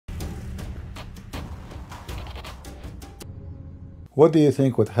What do you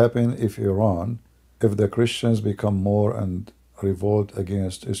think would happen if Iran, if the Christians become more and revolt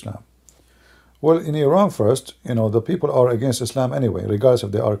against Islam? Well, in Iran first, the people are against Islam anyway, regardless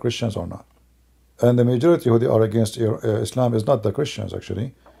if they are Christians or not. And the majority who they are against Islam is not the Christians,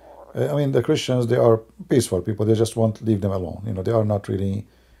 actually. I mean, the Christians, they are peaceful people. They just want to leave them alone. They are not really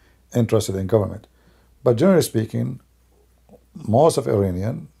interested in government. But generally speaking, most of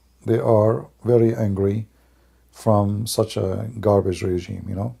Iranian, they are very angry from such a garbage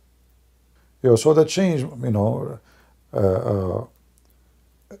regime, so the change,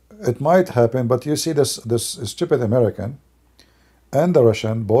 it might happen, but you see this stupid American and the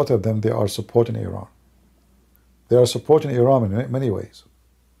Russian, both of them, they are supporting Iran. They are supporting Iran in many ways.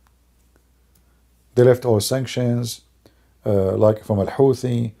 They left all sanctions, like from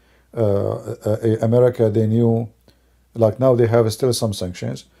Al-Houthi, America, they knew, like now they have still some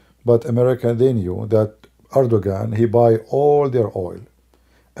sanctions, but America, they knew that Erdogan, he buy all their oil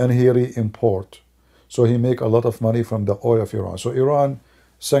and he re-import. So he make a lot of money from the oil of Iran. So Iran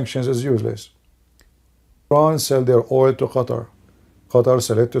sanctions is useless. Iran sell their oil to Qatar. Qatar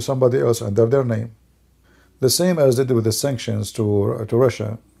sell it to somebody else under their name. The same as they do with the sanctions to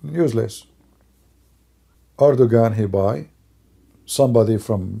Russia, useless. Erdogan, he buy somebody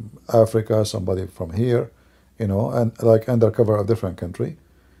from Africa, somebody from here, and like under cover of a different country.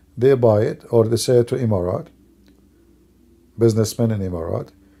 They buy it, or they sell it to Emirat, businessmen in Emirat.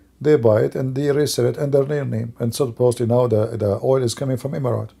 They buy it and they resell it under their name. And supposedly now the oil is coming from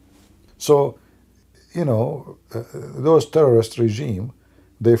Emirat. So, those terrorist regime,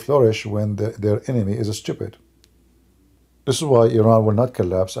 they flourish when their enemy is stupid. This is why Iran will not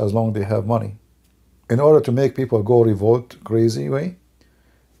collapse as long as they have money. In order to make people go revolt crazy way,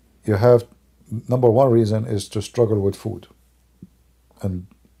 you have, number one reason is to struggle with food and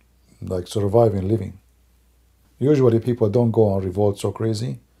like surviving living. Usually people don't go on revolt so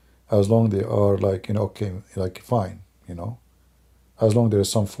crazy as long they are like, okay, like fine, as long there is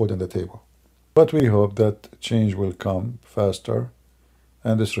some food on the table. But we hope that change will come faster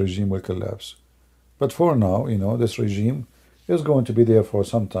and this regime will collapse. But for now, this regime is going to be there for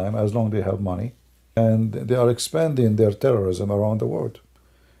some time as long as they have money. And they are expanding their terrorism around the world.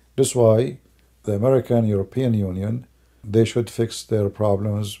 That's why the American, European Union, they should fix their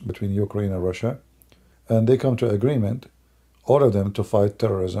problems between Ukraine and Russia. And they come to agreement, all of them, to fight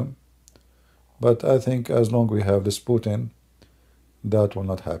terrorism. But I think as long as we have this Putin, that will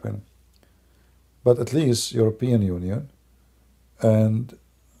not happen. But at least European Union and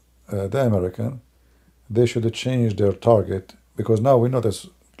the American, they should change their target, because now we know this,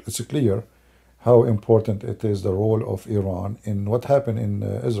 it's clear how important it is, the role of Iran in what happened in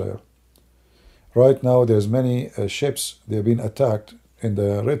Israel. Right now there's many ships, they've been attacked in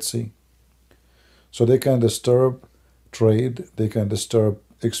the Red Sea. So they can disturb trade, they can disturb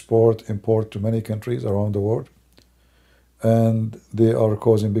export, import to many countries around the world. And they are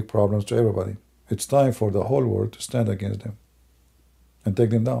causing big problems to everybody. It's time for the whole world to stand against them and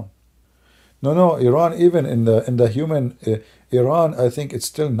take them down. No, Iran, even in the human, Iran, I think it's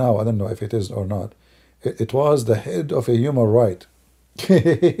still now, I don't know if it is or not, it was the head of a human right.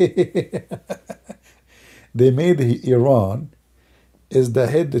 They made Iran is the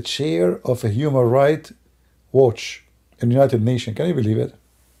head, the chair of a human right watch in the United Nations. Can you believe it?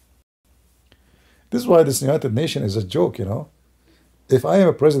 This is why this United Nations is a joke, If I am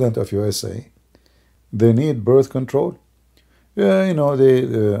a president of USA, they need birth control. Yeah,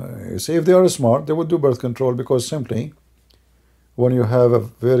 they say if they are smart, they would do birth control, because simply when you have a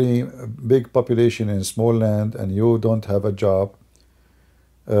very big population in small land and you don't have a job,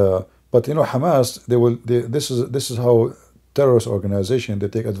 but Hamas, this is how terrorist organization, they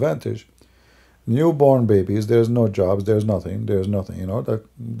take advantage. Newborn babies, there's no jobs, there's nothing,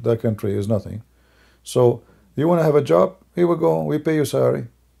 that country is nothing. So you want to have a job? Here we go, we pay you salary.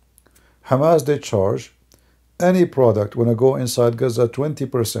 Hamas, they charge any product when I go inside Gaza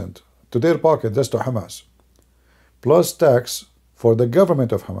 20% to their pocket, just to Hamas, plus tax for the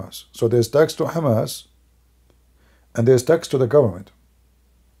government of Hamas. So there's tax to Hamas and there's tax to the government.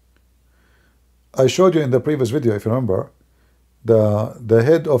 I showed you in the previous video, if you remember, the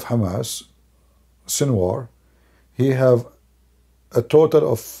head of Hamas, Sinwar, he have a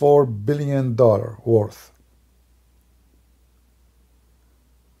total of $4 billion worth.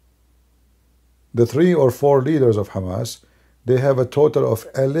 The 3 or 4 leaders of Hamas, they have a total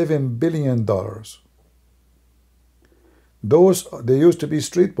of $11 billion. Those, they used to be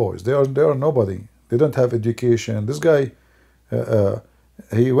street boys. They are nobody. They don't have education. This guy,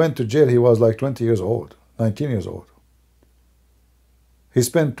 he went to jail. He was like 20 years old, 19 years old. He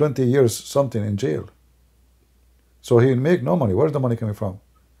spent 20 years something in jail. So he'll make no money. Where's the money coming from?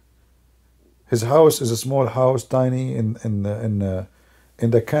 His house is a small house, tiny in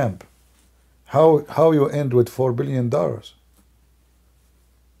the camp. How you end with $4 billion?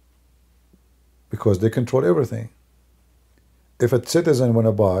 Because they control everything. If a citizen want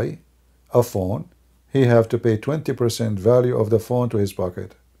to buy a phone, he have to pay 20% value of the phone to his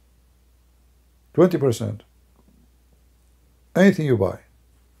pocket. 20%. Anything you buy.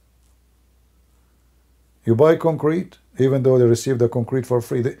 You buy concrete, even though they receive the concrete for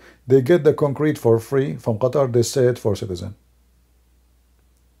free. They get the concrete for free from Qatar. They sell it for citizen.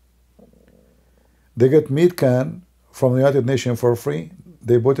 They get meat can from the United Nations for free.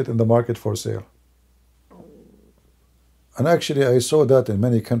 They put it in the market for sale. And actually, I saw that in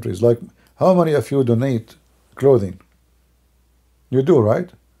many countries. Like, how many of you donate clothing? You do,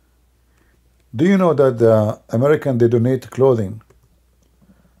 right? Do you know that the American, they donate clothing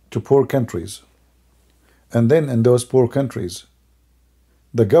to poor countries? And then in those poor countries,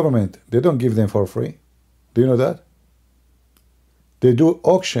 the government, they don't give them for free. Do you know that? They do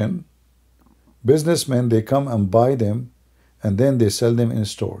auction. Businessmen, they come and buy them, and then they sell them in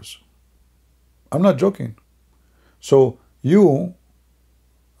stores. I'm not joking. So you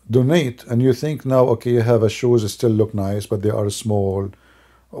donate, and you think now, okay, you have a shoes that still look nice, but they are small,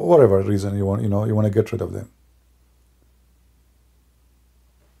 whatever reason you want, you want to get rid of them.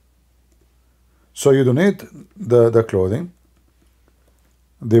 So you donate the clothing,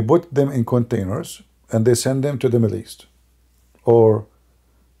 they put them in containers, and they send them to the Middle East, or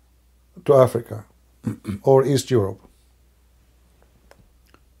to Africa, or East Europe.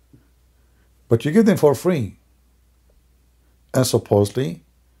 But you give them for free, and supposedly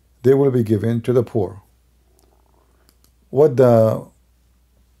they will be given to the poor. What the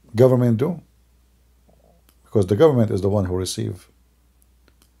government do? Because the government is the one who receives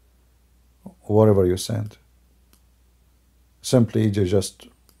whatever you send. Simply you just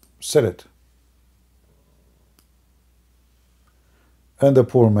sell it. And the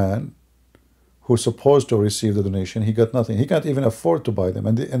poor man who's supposed to receive the donation, he got nothing. He can't even afford to buy them.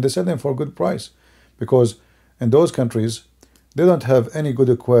 And they sell them for a good price. Because in those countries, they don't have any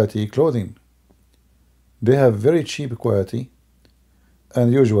good quality clothing. They have very cheap quality.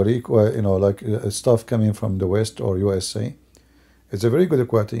 And usually, like stuff coming from the West or USA, it's a very good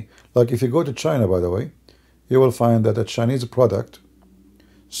quality. Like if you go to China, by the way, you will find that a Chinese product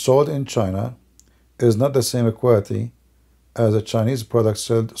sold in China is not the same quality as a Chinese product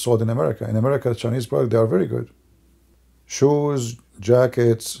sold in America. In America, Chinese products, they are very good. Shoes,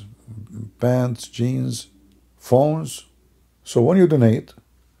 jackets, pants, jeans, phones. So when you donate,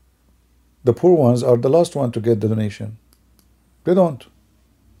 the poor ones are the last one to get the donation. They don't.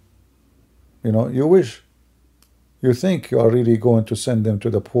 You wish. You think you are really going to send them to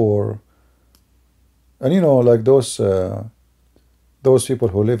the poor. And like those people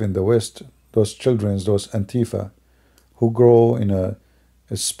who live in the West, those children, those Antifa, who grow in a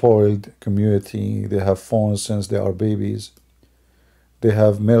spoiled community. They have phones since they are babies. They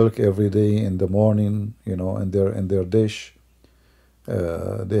have milk every day in the morning, in their dish.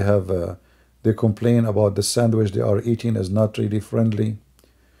 They complain about the sandwich they are eating is not really friendly.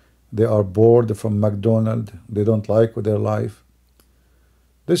 They are bored from McDonald's. They don't like their life.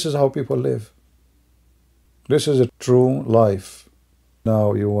 This is how people live. This is a true life.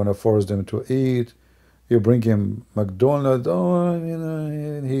 Now you want to force them to eat. You bring him McDonald's.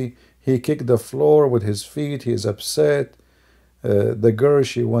 He kicked the floor with his feet. He is upset. The girl,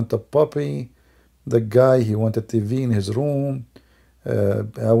 she want a puppy. The guy, he want a TV in his room.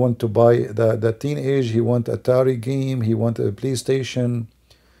 I want to buy the teenage. He want a Atari game. He want a PlayStation.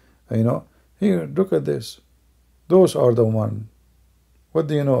 Here, look at this. Those are the one. What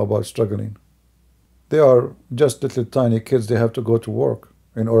do you know about struggling? They are just little tiny kids. They have to go to work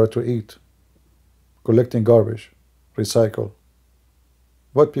in order to eat. Collecting garbage, recycle.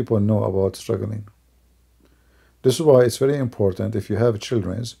 What people know about struggling? This is why it's very important, if you have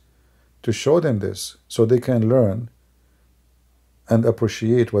children, to show them this so they can learn and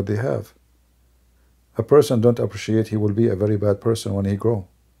appreciate what they have. A person don't appreciate, he will be a very bad person when he grow.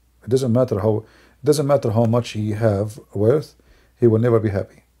 It doesn't matter how much he have worth, he will never be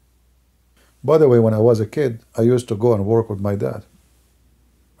happy. By the way, when I was a kid, I used to go and work with my dad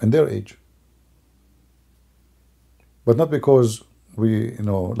in their age. But not because we,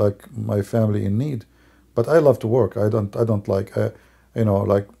 like my family in need, but I love to work. I don't like,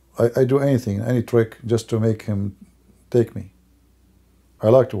 I do anything, any trick just to make him take me. I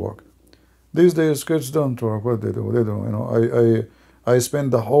like to work. These days, kids don't work. What they do, I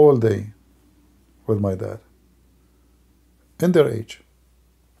spend the whole day with my dad. In their age,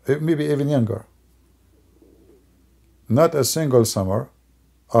 maybe even younger. Not a single summer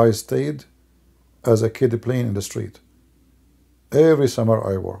I stayed as a kid playing in the street. Every summer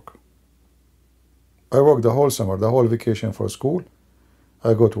I work. I work the whole summer, the whole vacation for school.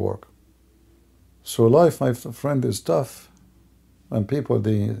 I go to work. So life, my friend, is tough, and people,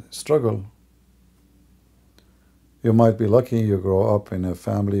 they struggle. You might be lucky you grow up in a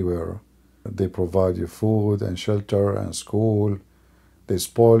family where they provide you food and shelter and school. They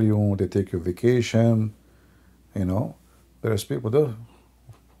spoil you, they take you vacation, you know. There's people there.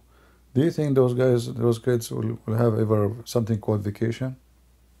 Do you think those guys, those kids will have ever something called vacation?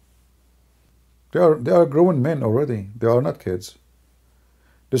 They are grown men already. They are not kids.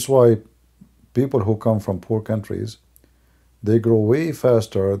 That's why people who come from poor countries, they grow way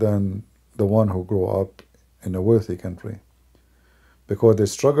faster than the one who grow up in a wealthy country, because they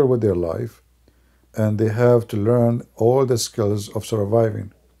struggle with their life and they have to learn all the skills of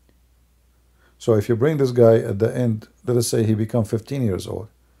surviving. So if you bring this guy at the end, let us say he become 15 years old,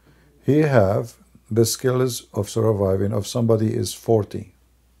 he have the skills of surviving of somebody is 40.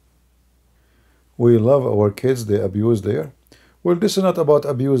 We love our kids, they abuse there. Well, this is not about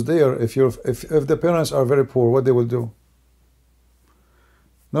abuse there. If the parents are very poor, what they will do?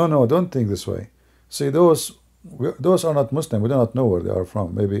 No, don't think this way. See, those are not Muslim. We do not know where they are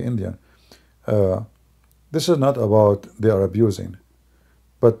from. Maybe Indian. This is not about they are abusing,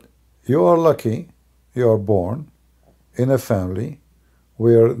 but you are lucky. You are born in a family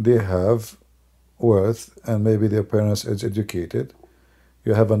where they have wealth and maybe their parents is educated.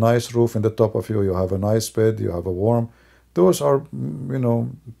 You have a nice roof in the top of you. You have a nice bed. You have a warm. Those are,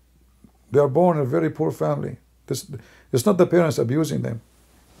 they are born in a very poor family. It's not the parents abusing them.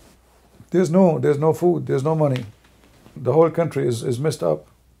 There's no food. There's no money. The whole country is messed up.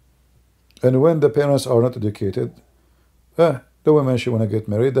 And when the parents are not educated, the woman, she want to get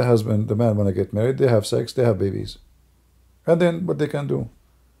married. The man want to get married. They have sex. They have babies. And then what they can do?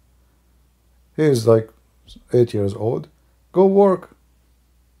 He is like 8 years old. Go work.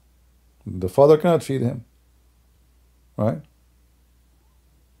 The father cannot feed him. Right?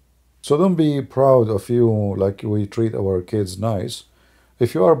 So don't be proud of you like we treat our kids nice.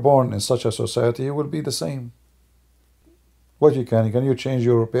 If you are born in such a society, you will be the same. What can you change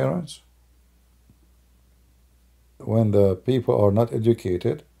your parents? When the people are not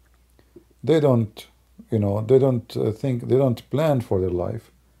educated, they don't think, they don't plan for their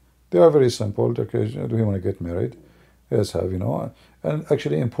life. They are very simple. Okay, do we want to get married? Yes, and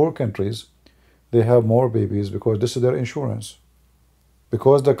actually in poor countries, they have more babies because this is their insurance.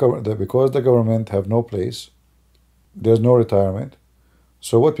 Because the government have no place, there's no retirement.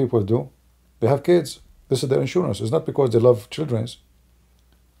 So what people do? They have kids. This is their insurance. It's not because they love children.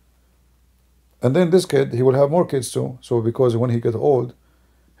 And then this kid, he will have more kids too. So because when he gets old,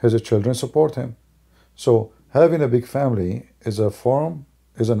 his children support him. So having a big family is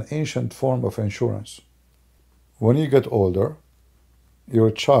an ancient form of insurance. When you get older, your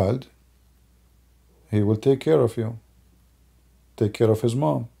child, he will take care of you, take care of his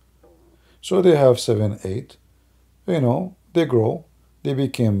mom. So they have 7, 8, they grow, they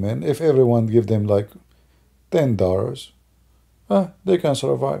became men. If everyone give them like $10, they can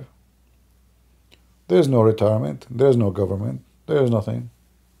survive. There's no retirement, there's no government, there's nothing.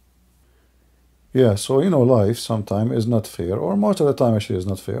 Yeah, so life sometimes is not fair, or most of the time actually is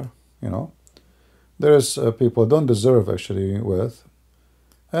not fair, There's people don't deserve actually wealth,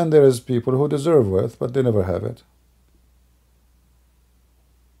 and there is people who deserve wealth, but they never have it.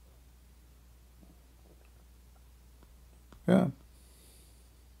 Yeah.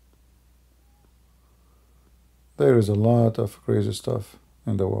 There is a lot of crazy stuff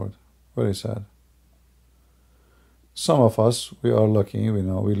in the world. Very sad. Some of us, we are lucky, we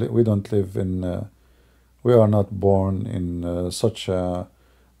don't live in, we are not born in such a,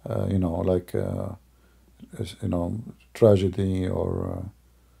 tragedy or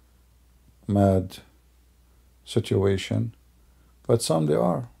mad situation. But some they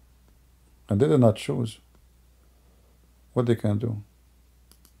are, and they did not choose. What they can do?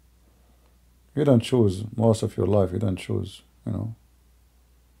 You don't choose most of your life. You don't choose,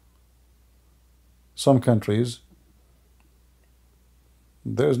 Some countries,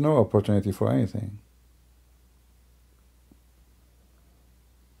 there's no opportunity for anything.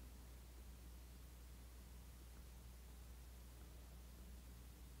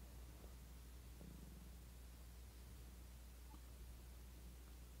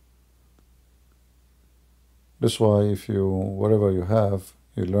 That's why whatever you have,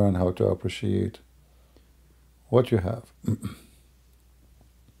 you learn how to appreciate what you have.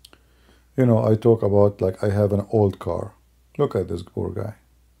 I talk about like I have an old car. Look at this poor guy.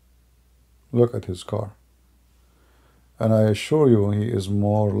 Look at his car. And I assure you, he is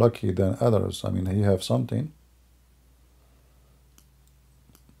more lucky than others. I mean, he have something.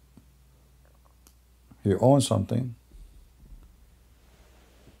 He owns something.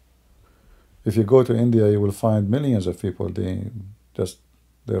 If you go to India, you will find millions of people.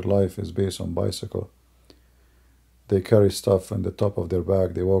 Their life is based on bicycle. They carry stuff in the top of their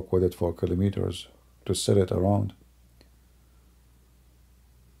bag. They walk with it for kilometers to sell it around.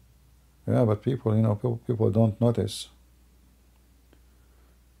 Yeah, but people, people don't notice.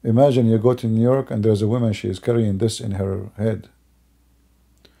 Imagine you go to New York and there's a woman, she is carrying this in her head.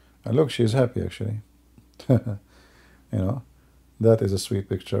 And look, she's happy actually. That is a sweet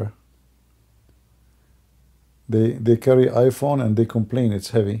picture. They carry iPhone and they complain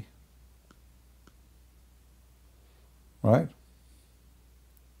it's heavy. Right?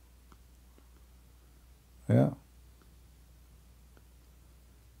 Yeah.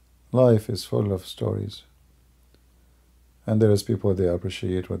 Life is full of stories. And there is people, they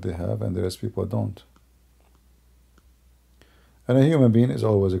appreciate what they have, and there is people don't. And a human being is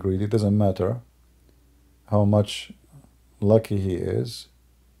always greedy. It doesn't matter how much lucky he is,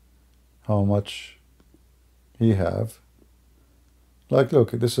 how much he have. Like,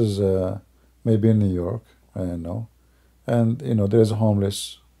 look, this is maybe in New York, I don't know. And, there's a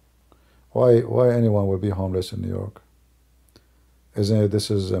homeless. Why anyone will be homeless in New York? Isn't it, this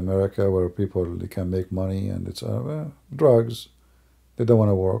is America where people, they can make money and it's drugs, they don't want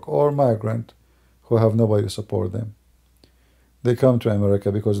to work, or migrant who have nobody to support them. They come to America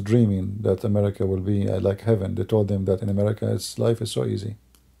because dreaming that America will be like heaven. They told them that in America life is so easy.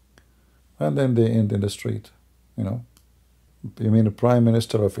 And then they end in the street, You mean the Prime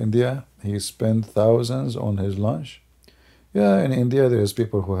Minister of India, he spent thousands on his lunch? Yeah, in India there is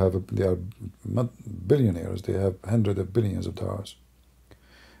people who they are billionaires. They have hundreds of billions of dollars.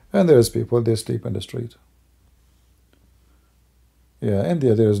 And there is people, they sleep in the street. Yeah,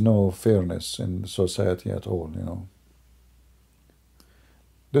 India, there is no fairness in society at all,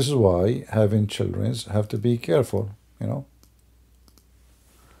 This is why having children have to be careful, You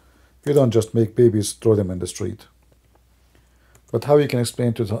don't just make babies, throw them in the street. But how you can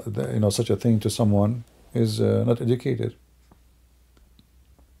explain to such a thing to someone is not educated.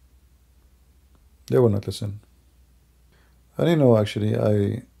 They will not listen. And actually,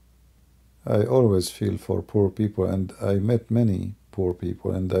 I always feel for poor people, and I met many poor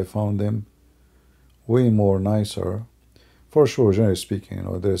people, and I found them way more nicer. For sure, generally speaking,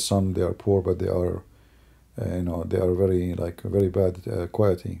 there's some, they are poor, but they are, they are very bad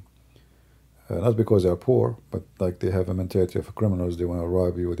quality. Not because they are poor, but like they have a mentality of criminals. They want to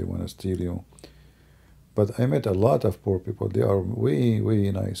rob you, they want to steal you. But I met a lot of poor people. They are way, way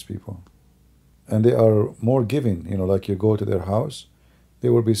nice people. And they are more giving, like you go to their house, they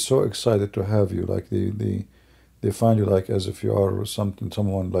will be so excited to have you. Like they find you like as if you are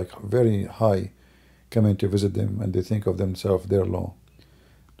someone like very high coming to visit them, and they think of themselves their low.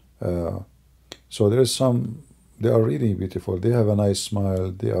 So there is they are really beautiful. They have a nice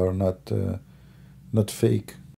smile. They are not fake.